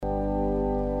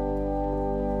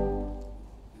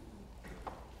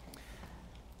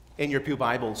In your pew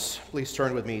Bibles, please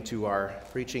turn with me to our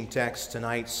preaching text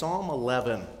tonight, Psalm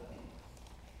 11. A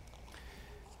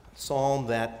psalm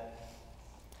that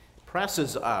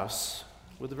presses us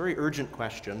with a very urgent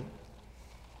question.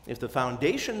 If the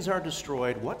foundations are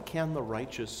destroyed, what can the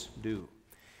righteous do?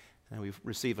 And we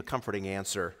receive a comforting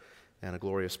answer and a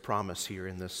glorious promise here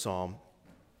in this psalm.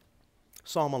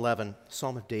 Psalm 11,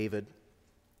 Psalm of David.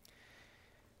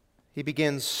 He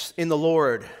begins, "In the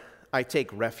Lord I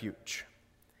take refuge.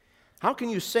 How can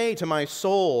you say to my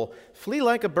soul, flee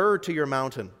like a bird to your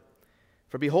mountain?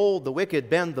 For behold, the wicked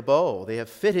bend the bow. They have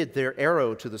fitted their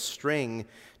arrow to the string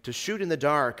to shoot in the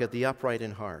dark at the upright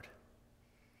in heart.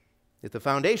 If the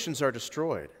foundations are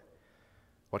destroyed,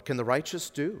 what can the righteous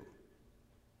do?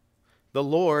 The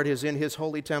Lord is in his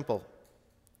holy temple.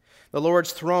 The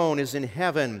Lord's throne is in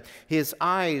heaven. His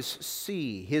eyes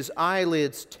see, his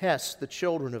eyelids test the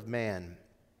children of man.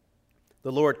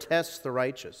 The Lord tests the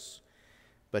righteous,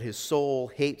 but his soul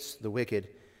hates the wicked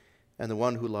and the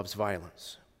one who loves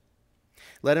violence.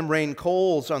 Let him rain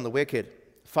coals on the wicked,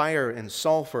 fire and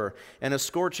sulfur, and a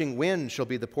scorching wind shall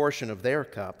be the portion of their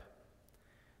cup.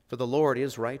 For the Lord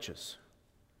is righteous.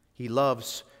 He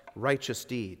loves righteous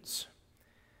deeds.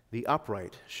 The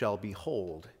upright shall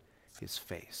behold his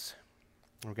face."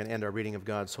 We're going to end our reading of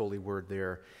God's holy word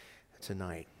there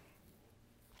tonight.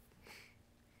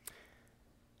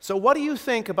 So what do you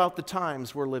think about the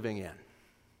times we're living in?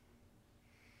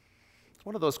 It's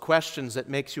one of those questions that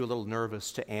makes you a little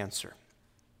nervous to answer.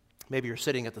 Maybe you're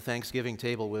sitting at the Thanksgiving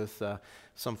table with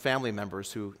some family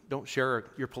members who don't share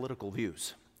your political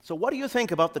views. So what do you think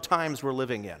about the times we're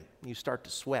living in? You start to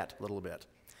sweat a little bit.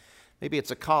 Maybe it's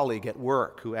a colleague at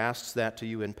work who asks that to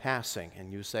you in passing,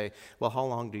 and you say, well, how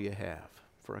long do you have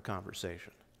for a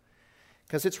conversation?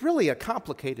 Because it's really a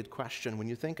complicated question when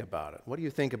you think about it. What do you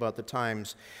think about the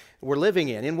times we're living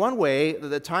in? In one way,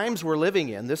 the times we're living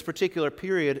in, this particular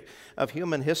period of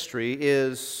human history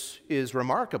is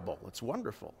remarkable. It's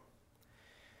wonderful.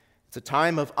 It's a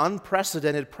time of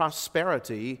unprecedented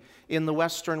prosperity in the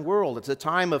Western world. It's a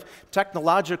time of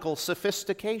technological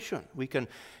sophistication. We can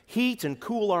heat and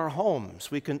cool our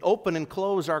homes. We can open and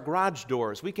close our garage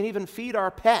doors. We can even feed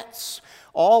our pets,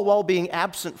 all while being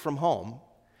absent from home,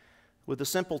 with a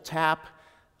simple tap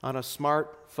on a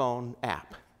smartphone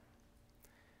app.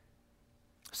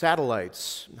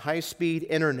 Satellites, high-speed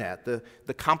internet,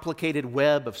 the complicated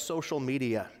web of social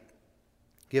media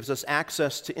gives us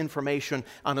access to information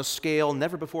on a scale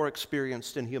never before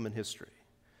experienced in human history.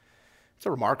 It's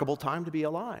a remarkable time to be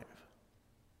alive.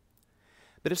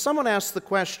 But if someone asks the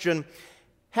question,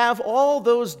 have all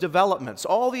those developments,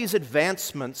 all these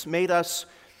advancements made us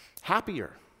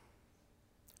happier,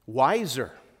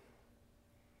 wiser,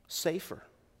 safer?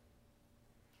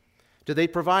 Do they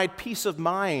provide peace of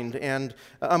mind and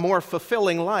a more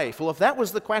fulfilling life? Well, if that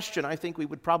was the question, I think we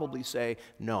would probably say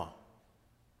no.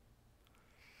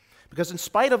 Because in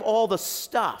spite of all the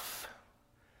stuff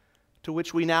to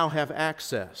which we now have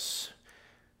access,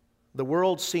 the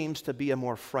world seems to be a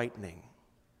more frightening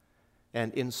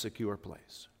and insecure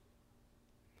place.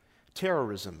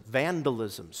 Terrorism,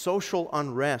 vandalism, social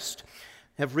unrest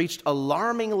have reached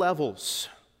alarming levels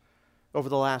over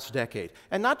the last decade.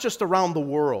 And not just around the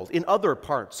world, in other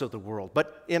parts of the world,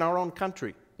 but in our own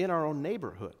country, in our own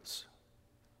neighborhoods.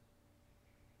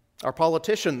 Our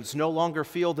politicians no longer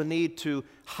feel the need to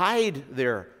hide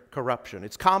their corruption.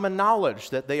 It's common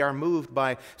knowledge that they are moved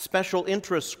by special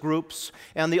interest groups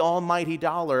and the almighty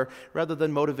dollar rather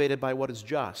than motivated by what is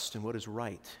just and what is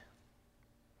right.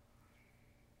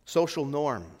 Social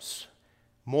norms,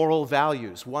 moral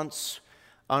values, once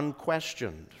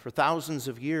unquestioned for thousands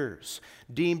of years,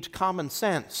 deemed common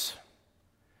sense,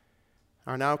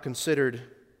 are now considered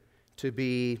to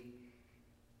be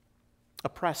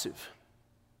oppressive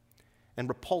and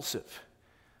repulsive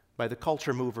by the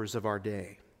culture movers of our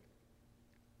day.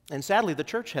 And sadly, the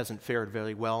church hasn't fared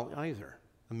very well either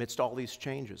amidst all these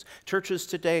changes. Churches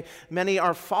today, many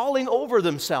are falling over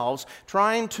themselves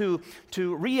trying to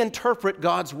reinterpret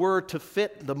God's word to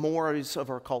fit the mores of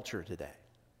our culture today.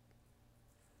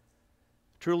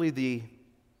 Truly,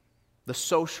 the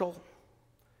social,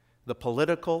 the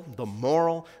political, the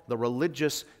moral, the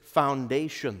religious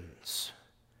foundations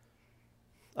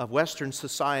of Western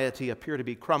society appear to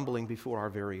be crumbling before our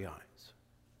very eyes.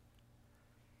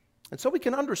 And so we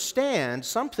can understand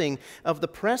something of the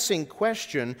pressing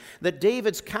question that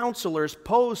David's counselors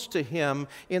posed to him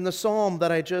in the psalm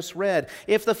that I just read.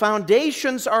 If the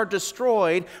foundations are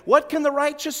destroyed, what can the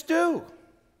righteous do?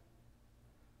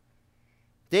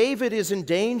 David is in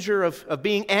danger of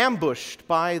being ambushed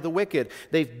by the wicked.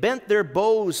 They've bent their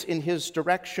bows in his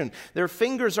direction. Their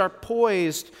fingers are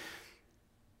poised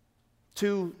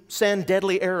to send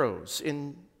deadly arrows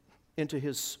into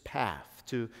his path,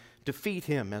 to defeat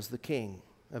him as the king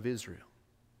of Israel.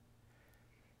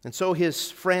 And so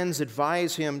his friends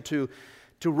advise him to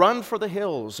run for the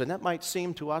hills, and that might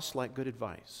seem to us like good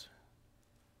advice,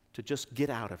 to just get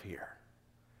out of here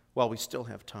while we still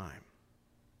have time.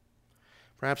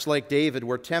 Perhaps like David,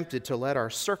 we're tempted to let our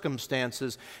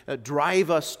circumstances drive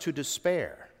us to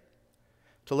despair,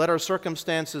 to let our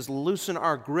circumstances loosen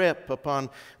our grip upon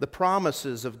the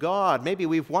promises of God. Maybe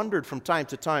we've wondered from time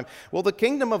to time, will the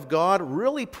kingdom of God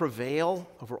really prevail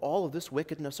over all of this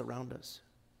wickedness around us?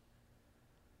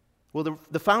 Will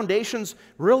the foundations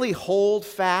really hold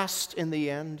fast in the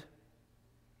end?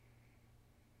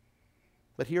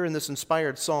 But here in this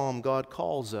inspired psalm, God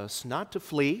calls us not to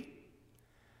flee,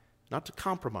 not to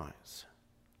compromise,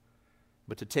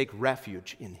 but to take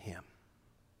refuge in Him.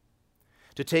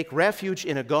 To take refuge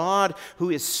in a God who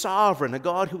is sovereign, a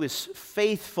God who is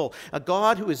faithful, a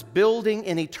God who is building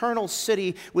an eternal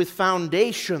city with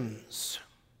foundations,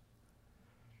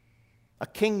 a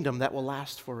kingdom that will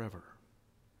last forever,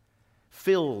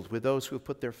 filled with those who have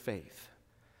put their faith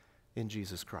in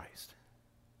Jesus Christ.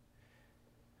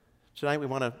 Tonight we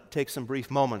want to take some brief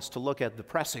moments to look at the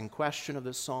pressing question of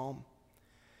this psalm,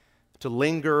 to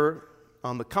linger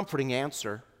on the comforting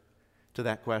answer to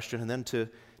that question, and then to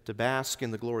bask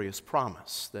in the glorious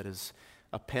promise that is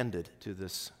appended to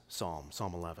this psalm,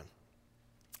 Psalm 11.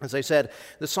 As I said,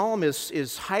 the psalm is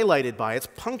highlighted by, it's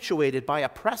punctuated by a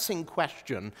pressing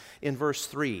question in verse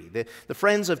 3. The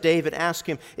friends of David ask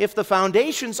him, if the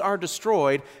foundations are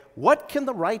destroyed, what can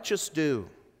the righteous do?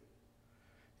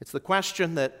 It's the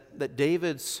question that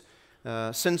David's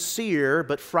sincere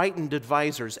but frightened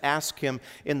advisors ask him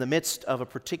in the midst of a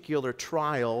particular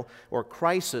trial or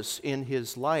crisis in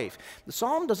his life. The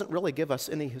psalm doesn't really give us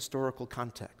any historical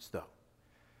context, though,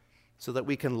 so that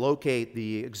we can locate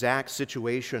the exact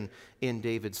situation in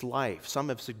David's life. Some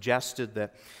have suggested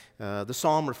that the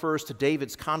psalm refers to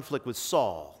David's conflict with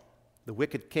Saul, the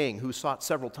wicked king who sought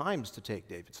several times to take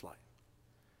David's life.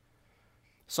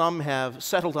 Some have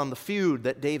settled on the feud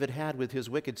that David had with his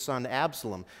wicked son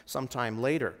Absalom sometime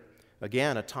later,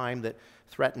 again, a time that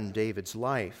threatened David's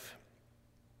life.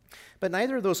 But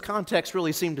neither of those contexts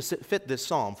really seem to fit this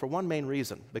psalm for one main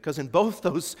reason, because in both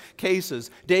those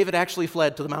cases, David actually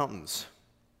fled to the mountains.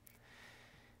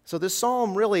 So this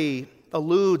psalm really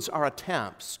eludes our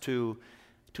attempts to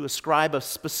ascribe a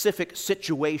specific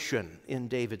situation in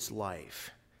David's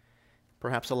life,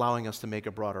 perhaps allowing us to make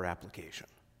a broader application.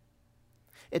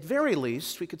 At very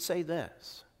least, we could say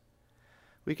this.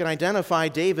 We can identify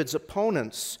David's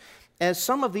opponents as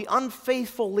some of the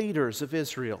unfaithful leaders of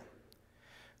Israel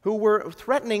who were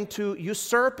threatening to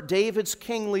usurp David's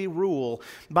kingly rule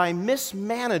by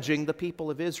mismanaging the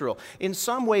people of Israel, in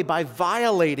some way by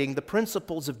violating the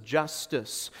principles of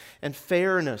justice and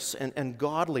fairness and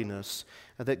godliness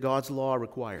that God's law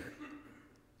required.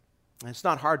 And it's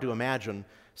not hard to imagine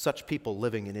such people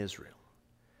living in Israel,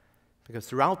 because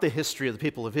throughout the history of the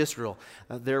people of Israel,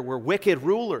 there were wicked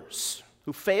rulers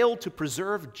who failed to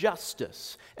preserve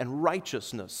justice and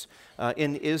righteousness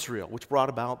in Israel, which brought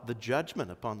about the judgment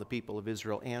upon the people of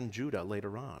Israel and Judah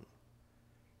later on.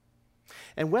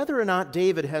 And whether or not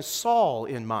David has Saul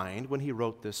in mind when he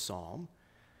wrote this psalm,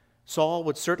 Saul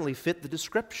would certainly fit the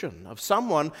description of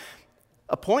someone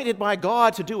appointed by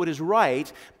God to do what is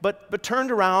right, but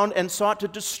turned around and sought to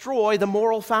destroy the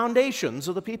moral foundations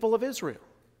of the people of Israel.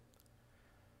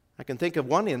 I can think of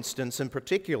one instance in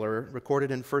particular recorded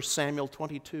in 1 Samuel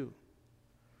 22,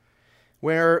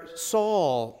 where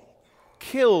Saul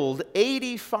killed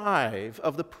 85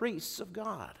 of the priests of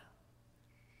God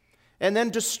and then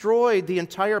destroyed the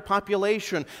entire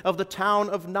population of the town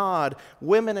of Nod,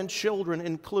 women and children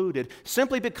included,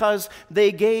 simply because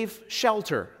they gave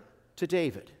shelter to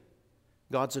David,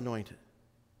 God's anointed.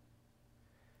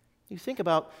 You think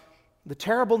about the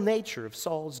terrible nature of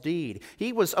Saul's deed.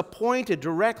 He was appointed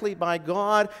directly by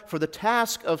God for the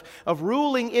task of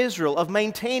ruling Israel, of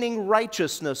maintaining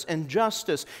righteousness and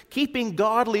justice, keeping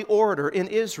godly order in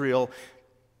Israel.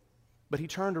 But he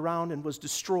turned around and was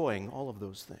destroying all of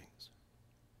those things.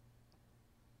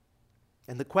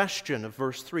 And the question of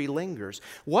verse 3 lingers.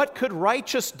 What could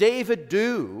righteous David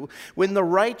do when the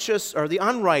righteous, or the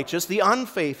unrighteous, the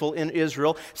unfaithful in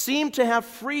Israel, seemed to have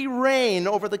free reign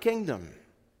over the kingdom?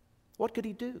 What could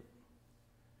he do?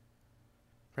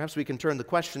 Perhaps we can turn the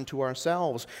question to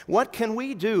ourselves. What can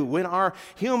we do when our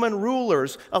human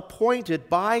rulers appointed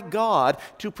by God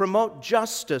to promote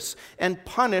justice and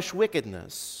punish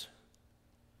wickedness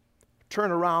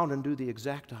turn around and do the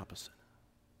exact opposite?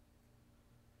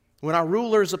 When our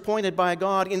rulers appointed by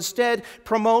God instead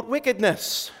promote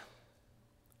wickedness?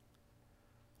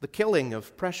 the killing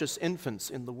of precious infants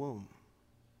in the womb,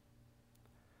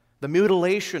 the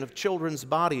mutilation of children's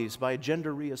bodies by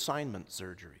gender reassignment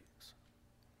surgeries,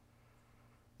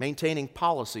 maintaining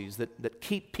policies that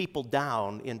keep people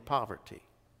down in poverty.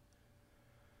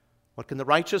 What can the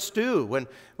righteous do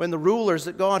when the rulers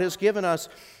that God has given us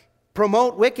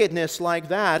promote wickedness like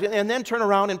that and then turn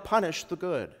around and punish the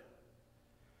good?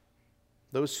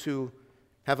 Those who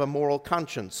have a moral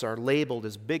conscience are labeled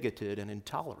as bigoted and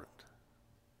intolerant.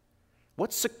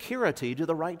 What security do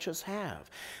the righteous have?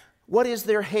 What is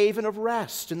their haven of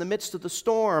rest in the midst of the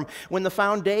storm when the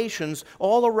foundations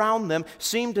all around them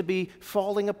seem to be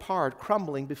falling apart,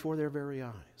 crumbling before their very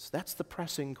eyes? That's the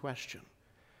pressing question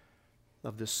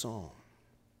of this psalm.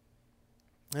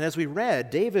 And as we read,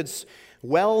 David's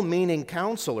well-meaning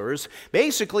counselors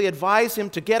basically advise him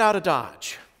to get out of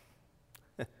Dodge.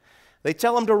 They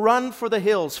tell him to run for the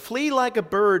hills, flee like a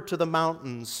bird to the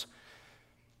mountains.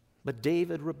 But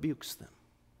David rebukes them.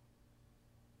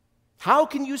 How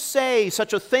can you say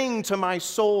such a thing to my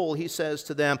soul, he says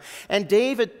to them. And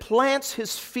David plants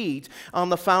his feet on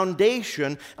the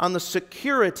foundation, on the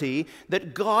security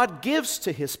that God gives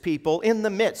to his people in the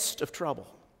midst of trouble.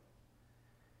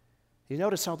 You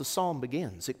notice how the psalm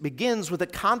begins. It begins with a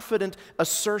confident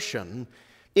assertion,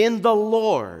 in the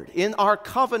Lord, in our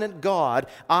covenant God,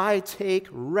 I take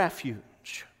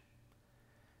refuge.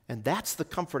 And that's the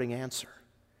comforting answer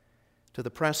to the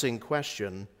pressing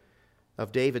question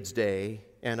of David's day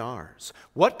and ours.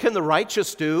 What can the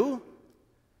righteous do?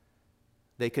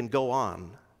 They can go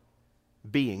on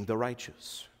being the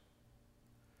righteous.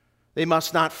 They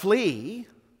must not flee.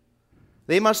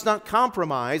 They must not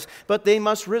compromise, but they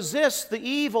must resist the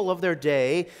evil of their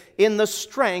day in the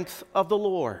strength of the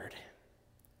Lord.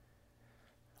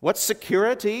 What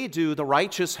security do the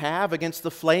righteous have against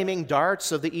the flaming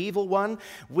darts of the evil one?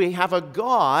 We have a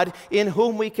God in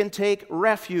whom we can take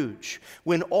refuge.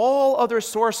 When all other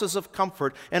sources of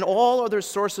comfort and all other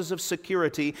sources of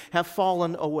security have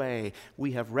fallen away,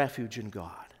 we have refuge in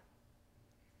God.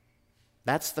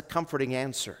 That's the comforting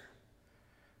answer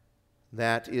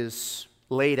that is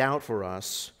laid out for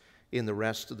us in the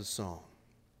rest of the psalm.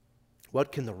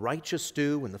 What can the righteous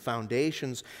do when the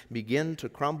foundations begin to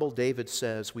crumble? David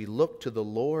says, we look to the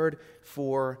Lord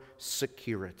for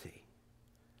security.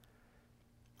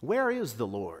 Where is the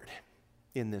Lord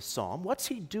in this psalm? What's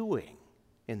he doing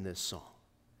in this psalm?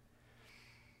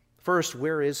 First,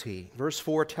 where is he? Verse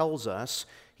 4 tells us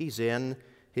he's in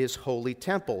his holy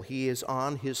temple. He is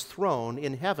on his throne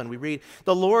in heaven. We read,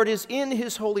 the Lord is in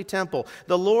his holy temple.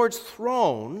 The Lord's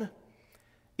throne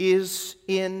is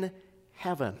in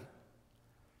heaven.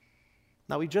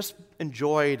 Now, we just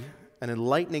enjoyed an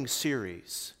enlightening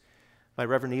series by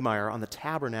Reverend Niemeyer on the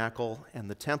tabernacle and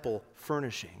the temple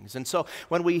furnishings. And so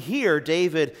when we hear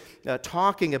David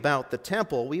talking about the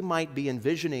temple, we might be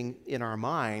envisioning in our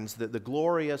minds the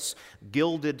glorious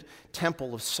gilded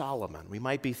temple of Solomon. We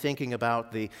might be thinking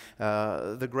about the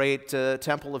great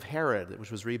temple of Herod,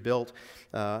 which was rebuilt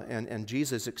and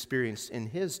Jesus experienced in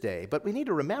his day. But we need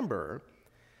to remember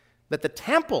that the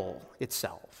temple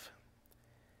itself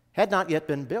had not yet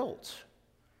been built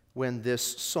when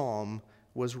this psalm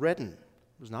was written.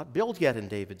 It was not built yet in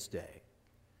David's day.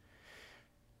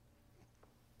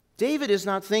 David is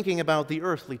not thinking about the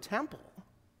earthly temple.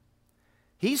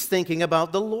 He's thinking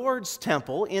about the Lord's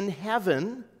temple in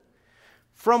heaven,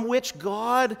 from which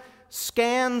God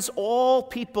scans all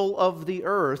people of the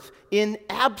earth in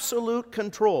absolute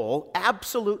control,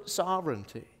 absolute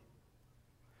sovereignty.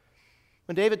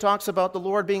 When David talks about the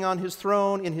Lord being on his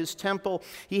throne in his temple,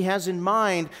 he has in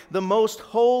mind the most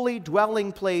holy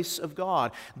dwelling place of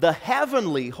God, the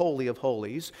heavenly Holy of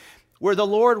Holies, where the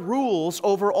Lord rules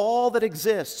over all that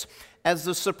exists as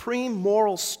the supreme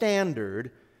moral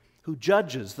standard who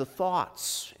judges the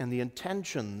thoughts and the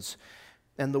intentions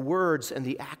and the words and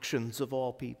the actions of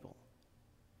all people.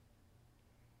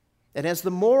 And as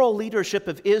the moral leadership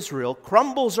of Israel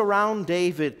crumbles around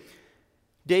David,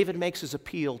 David makes his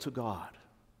appeal to God,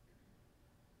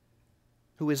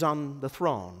 who is on the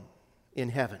throne in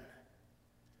heaven.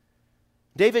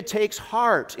 David takes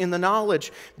heart in the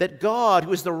knowledge that God,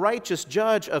 who is the righteous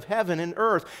judge of heaven and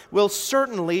earth, will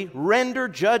certainly render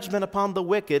judgment upon the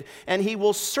wicked, and he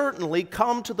will certainly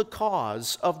come to the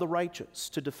cause of the righteous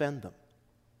to defend them.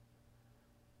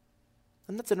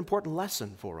 And that's an important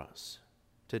lesson for us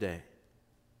today.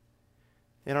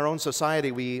 In our own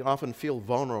society, we often feel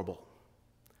vulnerable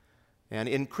and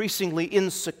increasingly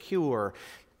insecure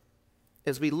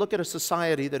as we look at a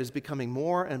society that is becoming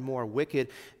more and more wicked,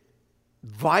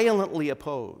 violently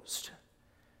opposed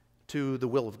to the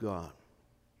will of God.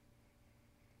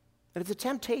 And it's a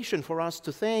temptation for us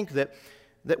to think that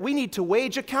that we need to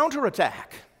wage a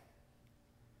counterattack,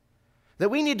 that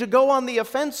we need to go on the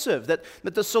offensive, that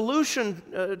the solution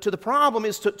to the problem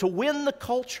is to win the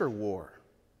culture war,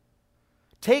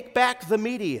 take back the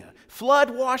media,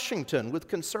 flood Washington with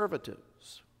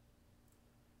conservatives.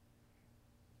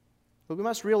 But we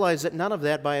must realize that none of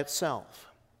that by itself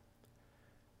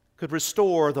could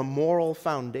restore the moral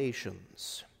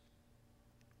foundations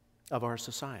of our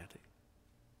society.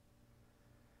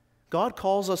 God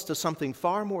calls us to something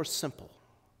far more simple,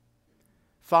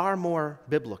 far more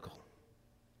biblical.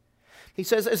 He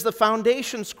says, as the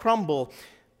foundations crumble,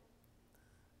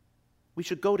 we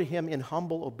should go to Him in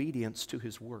humble obedience to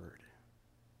His word.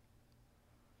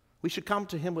 We should come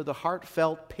to Him with a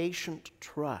heartfelt, patient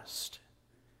trust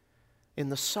in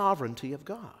the sovereignty of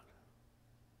God.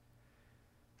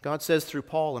 God says through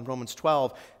Paul in Romans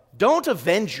 12, don't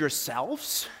avenge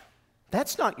yourselves.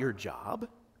 That's not your job.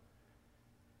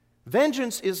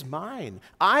 Vengeance is mine.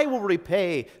 I will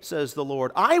repay, says the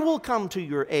Lord. I will come to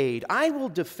your aid. I will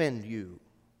defend you.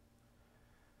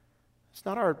 It's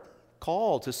not our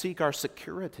call to seek our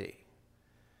security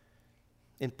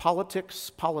in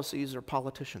politics, policies, or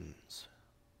politicians,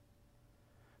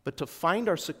 but to find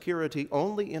our security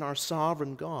only in our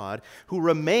sovereign God, who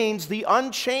remains the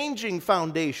unchanging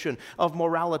foundation of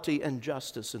morality and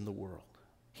justice in the world.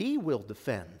 He will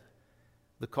defend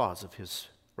the cause of His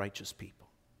righteous people.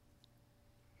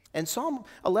 And Psalm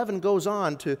 11 goes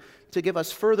on to give us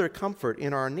further comfort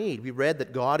in our need. We read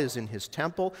that God is in His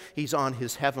temple. He's on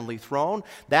His heavenly throne.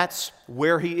 That's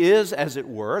where He is, as it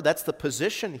were. That's the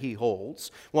position He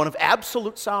holds, one of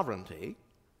absolute sovereignty.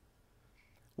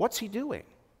 What's He doing?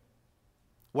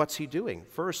 What's He doing?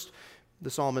 First, the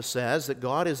psalmist says that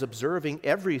God is observing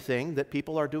everything that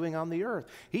people are doing on the earth.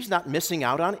 He's not missing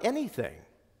out on anything.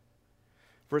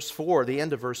 Verse 4, the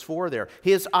end of verse 4 there.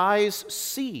 His eyes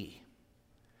see.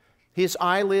 His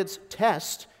eyelids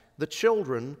test the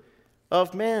children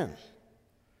of men.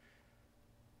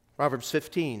 Proverbs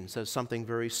 15 says something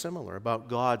very similar about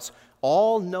God's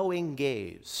all-knowing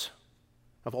gaze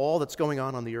of all that's going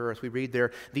on the earth. We read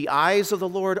there, the eyes of the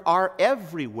Lord are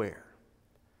everywhere,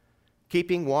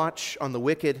 keeping watch on the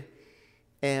wicked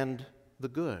and the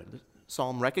good. The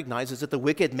Psalm recognizes that the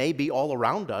wicked may be all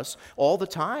around us all the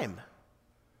time.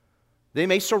 They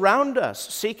may surround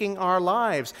us, seeking our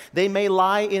lives. They may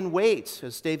lie in wait,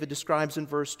 as David describes in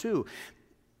verse 2,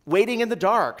 waiting in the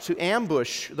dark to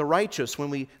ambush the righteous when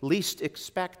we least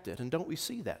expect it. And don't we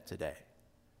see that today?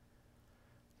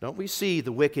 Don't we see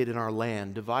the wicked in our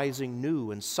land devising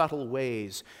new and subtle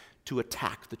ways to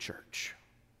attack the church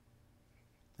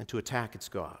and to attack its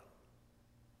God?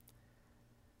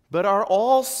 But our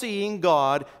all-seeing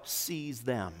God sees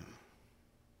them.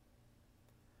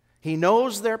 He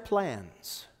knows their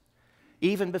plans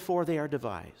even before they are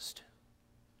devised.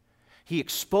 He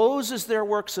exposes their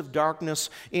works of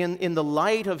darkness in the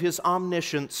light of His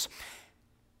omniscience,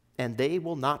 and they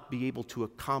will not be able to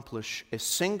accomplish a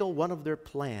single one of their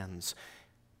plans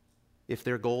if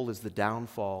their goal is the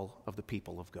downfall of the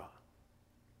people of God.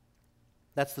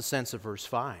 That's the sense of verse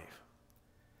 5.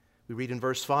 We read in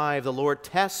verse 5, the Lord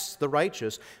tests the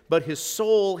righteous, but His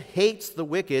soul hates the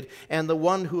wicked and the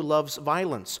one who loves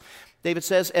violence. David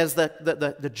says, as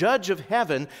the judge of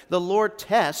heaven, the Lord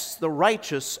tests the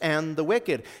righteous and the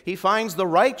wicked. He finds the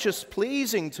righteous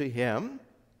pleasing to Him,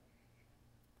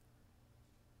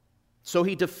 so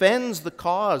He defends the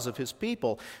cause of His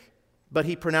people, but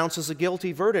He pronounces a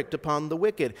guilty verdict upon the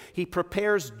wicked. He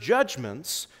prepares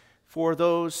judgments for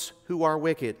those who are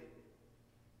wicked.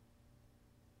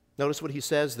 Notice what he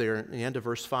says there in the end of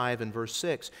verse 5 and verse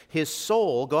 6. His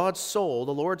soul, God's soul,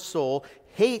 the Lord's soul,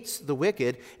 hates the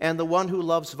wicked and the one who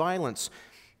loves violence.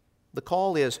 The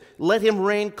call is, let him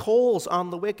rain coals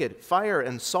on the wicked. Fire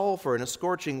and sulfur and a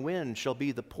scorching wind shall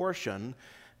be the portion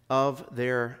of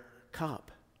their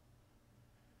cup.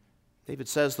 David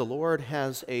says the Lord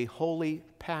has a holy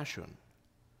passion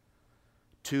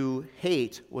to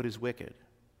hate what is wicked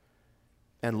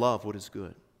and love what is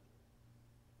good.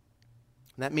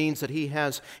 That means that He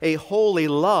has a holy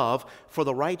love for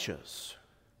the righteous,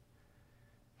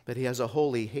 but He has a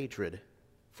holy hatred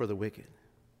for the wicked.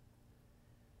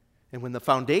 And when the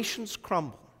foundations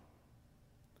crumble,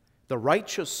 the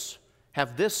righteous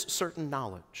have this certain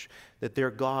knowledge, that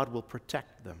their God will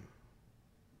protect them.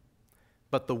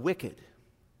 But the wicked,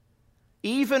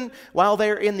 even while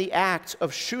they're in the act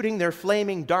of shooting their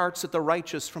flaming darts at the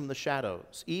righteous from the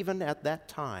shadows, even at that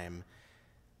time,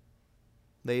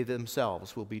 they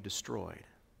themselves will be destroyed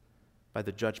by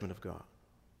the judgment of God.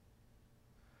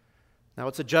 Now,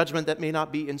 it's a judgment that may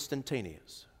not be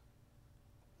instantaneous.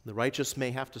 The righteous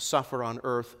may have to suffer on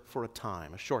earth for a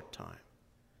time, a short time.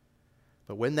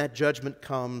 But when that judgment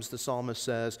comes, the psalmist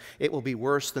says, it will be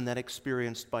worse than that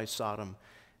experienced by Sodom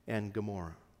and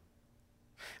Gomorrah.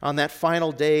 On that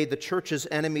final day, the church's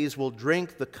enemies will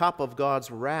drink the cup of God's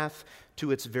wrath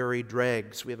to its very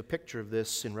dregs. We have a picture of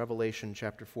this in Revelation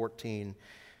chapter 14,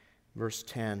 verse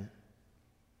 10.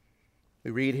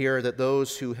 We read here that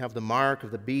those who have the mark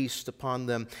of the beast upon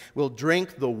them will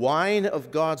drink the wine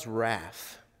of God's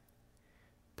wrath,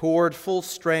 poured full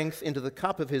strength into the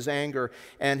cup of his anger,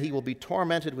 and he will be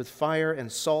tormented with fire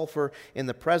and sulfur in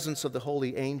the presence of the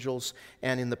holy angels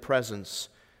and in the presence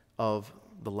of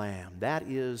the Lamb. That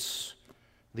is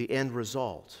the end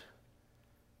result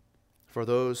for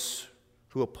those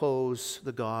who oppose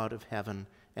the God of heaven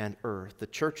and earth. The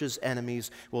church's enemies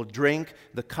will drink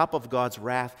the cup of God's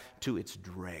wrath to its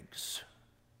dregs.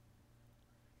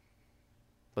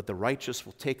 But the righteous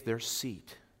will take their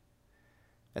seat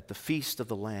at the feast of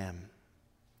the Lamb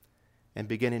and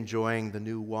begin enjoying the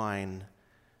new wine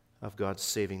of God's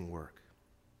saving work.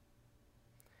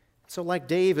 So like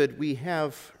David, we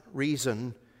have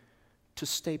reason to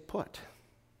stay put.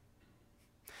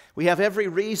 We have every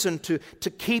reason to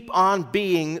keep on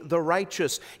being the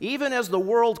righteous, even as the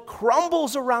world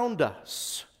crumbles around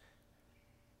us.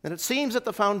 And it seems that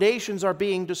the foundations are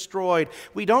being destroyed.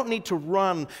 We don't need to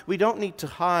run. We don't need to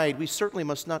hide. We certainly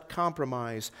must not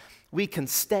compromise. We can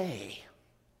stay.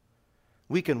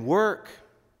 We can work.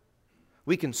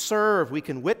 We can serve. We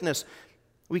can witness.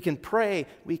 We can pray.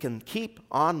 We can keep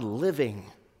on living.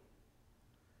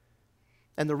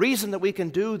 And the reason that we can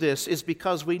do this is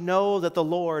because we know that the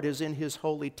Lord is in His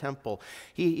holy temple.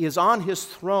 He is on His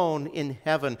throne in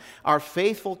heaven. Our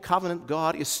faithful covenant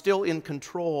God is still in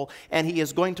control, and He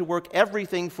is going to work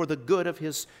everything for the good of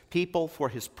His people, for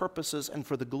His purposes, and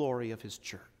for the glory of His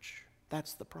church.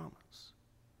 That's the promise.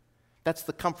 That's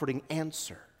the comforting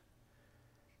answer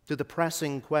to the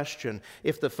pressing question.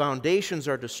 If the foundations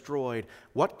are destroyed,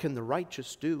 what can the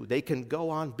righteous do? They can go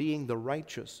on being the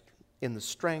righteous in the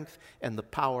strength and the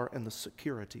power and the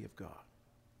security of God.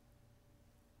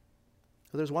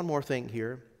 So there's one more thing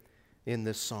here in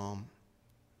this psalm.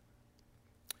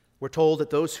 We're told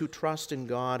that those who trust in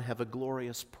God have a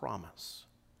glorious promise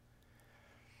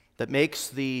that makes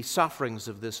the sufferings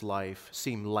of this life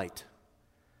seem light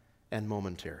and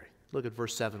momentary. Look at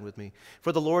verse 7 with me.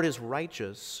 For the Lord is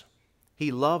righteous.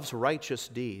 He loves righteous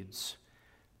deeds.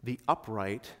 The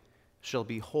upright shall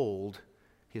behold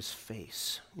His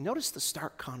face. Notice the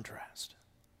stark contrast.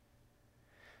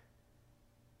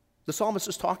 The psalmist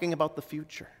is talking about the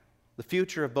future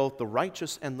of both the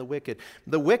righteous and the wicked.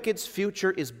 The wicked's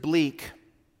future is bleak.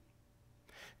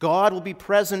 God will be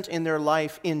present in their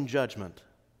life in judgment,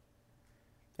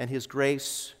 and His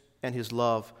grace and His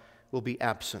love will be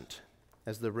absent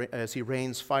as He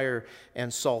rains fire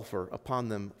and sulfur upon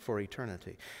them for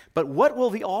eternity. But what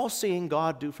will the all-seeing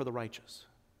God do for the righteous?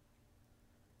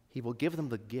 He will give them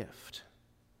the gift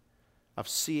of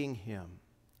seeing Him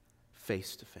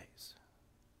face to face.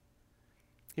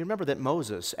 You remember that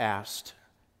Moses asked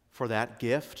for that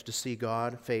gift to see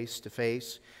God face to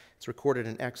face. It's recorded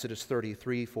in Exodus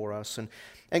 33 for us.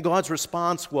 And God's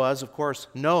response was, of course,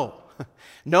 no.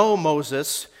 No,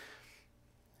 Moses,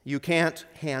 you can't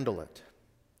handle it.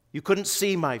 You couldn't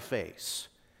see my face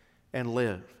and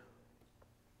live.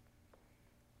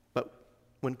 But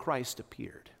when Christ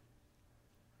appeared,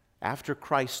 after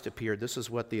Christ appeared, this is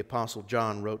what the Apostle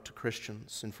John wrote to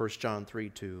Christians in 1 John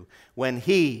 3:2. When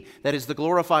He, that is the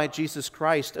glorified Jesus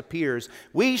Christ, appears,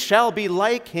 we shall be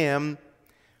like Him,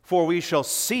 for we shall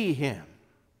see Him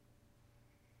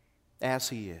as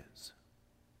He is.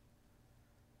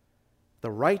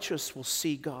 The righteous will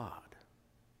see God,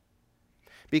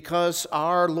 because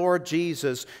our Lord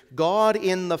Jesus, God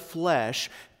in the flesh,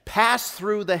 passed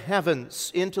through the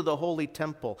heavens into the holy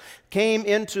temple, came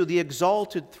into the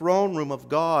exalted throne room of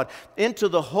God, into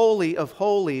the Holy of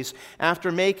Holies,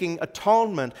 after making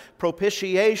atonement,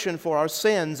 propitiation for our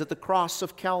sins at the cross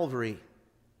of Calvary.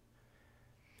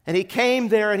 And He came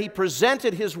there and He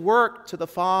presented His work to the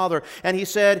Father, and He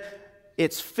said,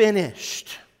 "It's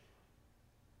finished."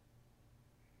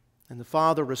 And the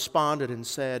Father responded and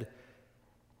said,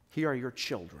 "Here are your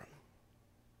children.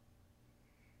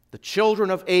 The children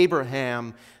of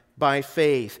Abraham by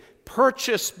faith,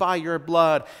 purchased by your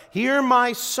blood. Here,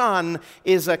 my Son,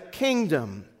 is a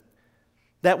kingdom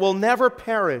that will never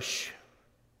perish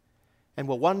and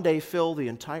will one day fill the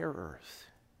entire earth."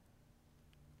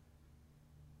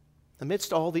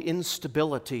 Amidst all the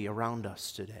instability around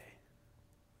us today,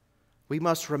 we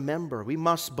must remember, we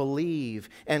must believe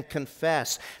and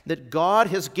confess that God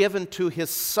has given to His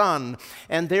Son,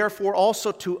 and therefore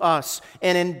also to us,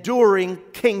 an enduring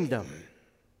kingdom.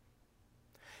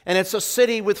 And it's a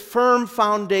city with firm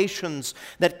foundations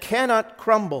that cannot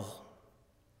crumble,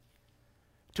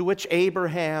 to which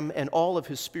Abraham and all of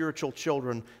his spiritual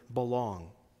children belong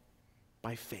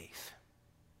by faith.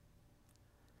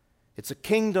 It's a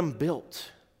kingdom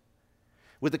built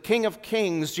with the King of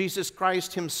Kings, Jesus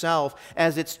Christ himself,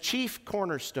 as its chief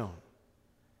cornerstone.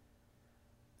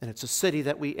 And it's a city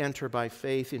that we enter by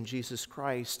faith in Jesus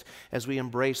Christ as we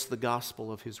embrace the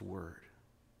gospel of his word.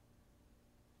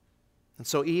 And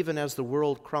so even as the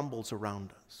world crumbles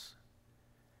around us,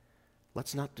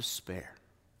 let's not despair,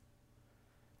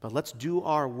 but let's do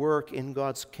our work in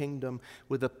God's kingdom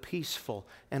with a peaceful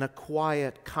and a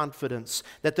quiet confidence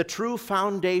that the true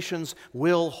foundations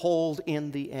will hold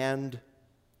in the end.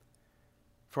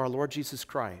 For our Lord Jesus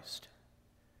Christ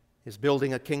is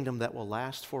building a kingdom that will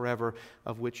last forever,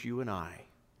 of which you and I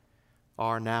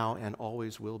are now and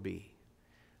always will be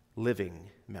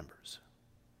living members.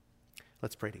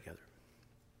 Let's pray together.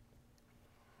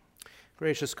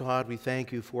 Gracious God, we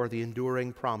thank you for the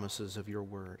enduring promises of your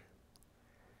word.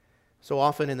 So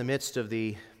often in the midst of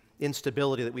the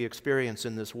instability that we experience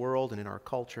in this world and in our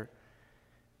culture,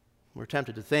 we're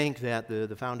tempted to think that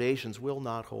the foundations will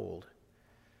not hold,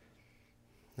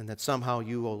 and that somehow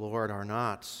you, O Lord, are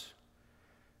not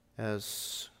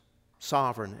as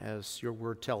sovereign as your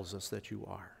word tells us that you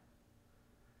are.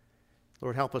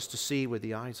 Lord, help us to see with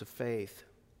the eyes of faith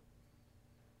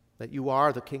that you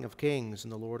are the King of Kings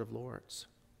and the Lord of Lords.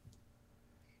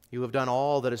 You have done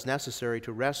all that is necessary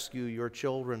to rescue your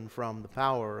children from the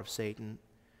power of Satan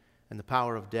and the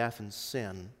power of death and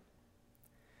sin.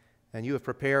 And you have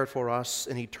prepared for us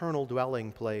an eternal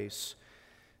dwelling place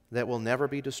that will never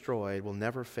be destroyed, will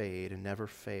never fade, and never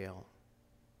fail.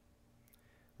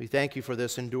 We thank you for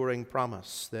this enduring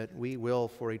promise that we will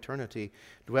for eternity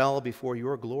dwell before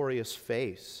your glorious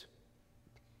face,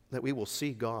 that we will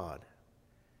see God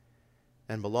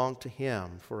and belong to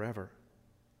him forever.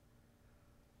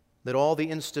 That all the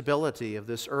instability of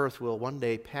this earth will one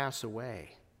day pass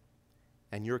away,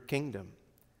 and your kingdom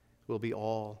will be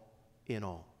all in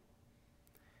all.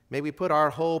 May we put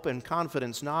our hope and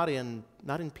confidence not in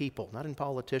people, not in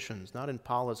politicians, not in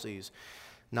policies,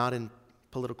 not in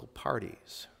political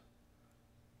parties.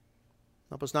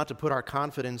 Help us not to put our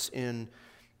confidence in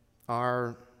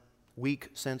our weak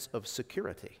sense of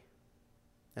security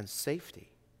and safety,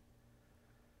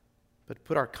 but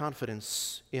put our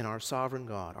confidence in our sovereign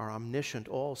God, our omniscient,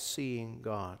 all-seeing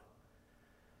God,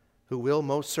 who will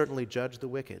most certainly judge the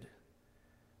wicked,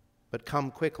 but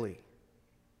come quickly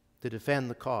to defend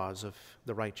the cause of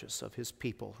the righteous, of his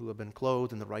people who have been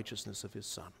clothed in the righteousness of his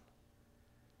Son.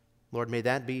 Lord, may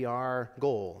that be our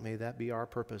goal, may that be our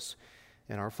purpose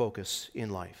and our focus in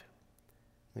life.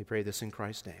 We pray this in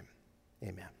Christ's name.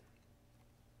 Amen.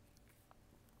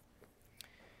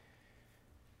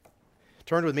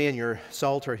 Turn with me in your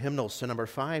Psalter hymnals to number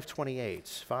 528.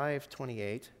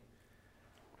 528.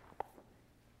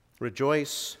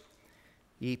 Rejoice,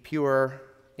 ye pure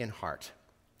in heart.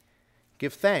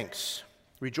 Give thanks,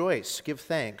 rejoice, give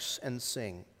thanks, and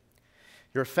sing.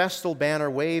 Your festal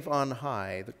banner wave on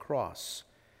high, the cross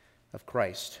of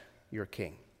Christ your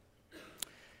King.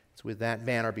 It's with that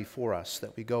banner before us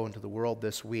that we go into the world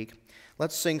this week.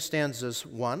 Let's sing stanzas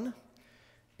 1,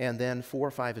 and then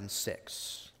 4, 5, and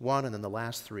 6. 1, and then the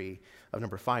last 3 of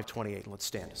number 528. Let's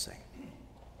stand to sing.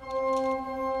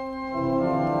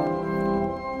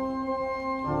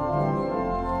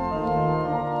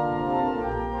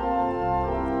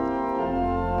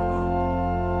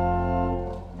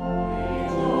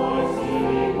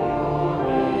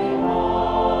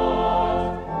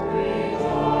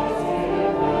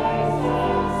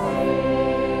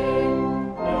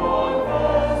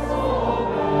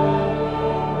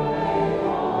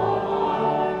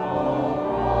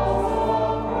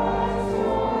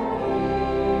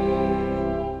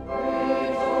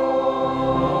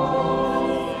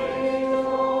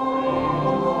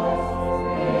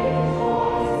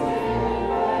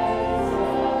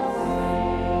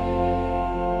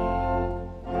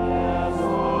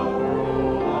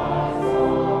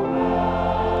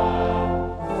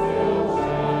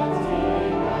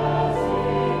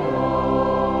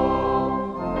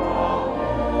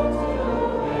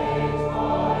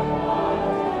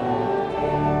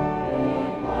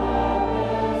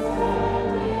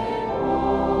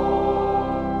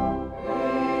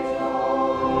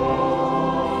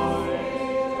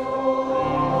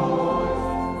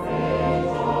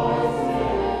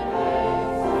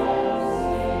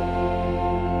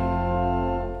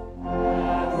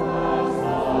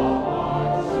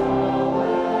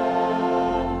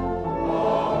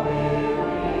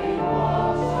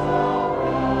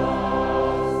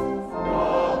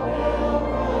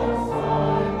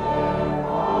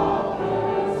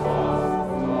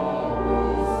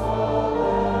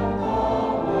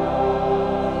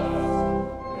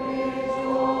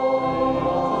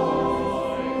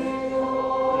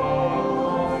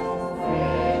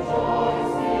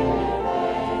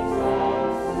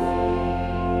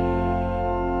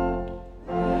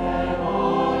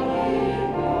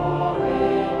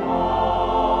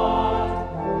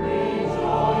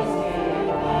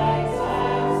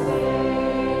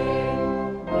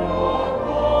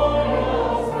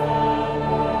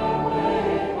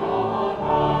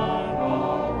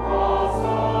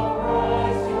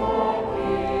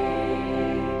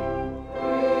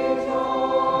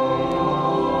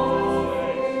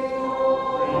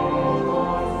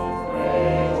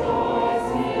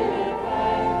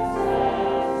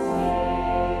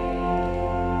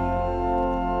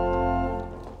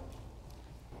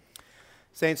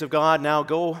 Saints of God, now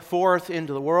go forth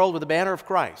into the world with the banner of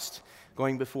Christ,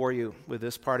 going before you with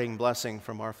this parting blessing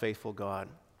from our faithful God.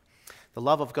 The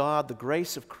love of God, the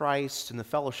grace of Christ, and the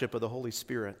fellowship of the Holy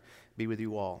Spirit be with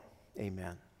you all.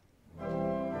 Amen.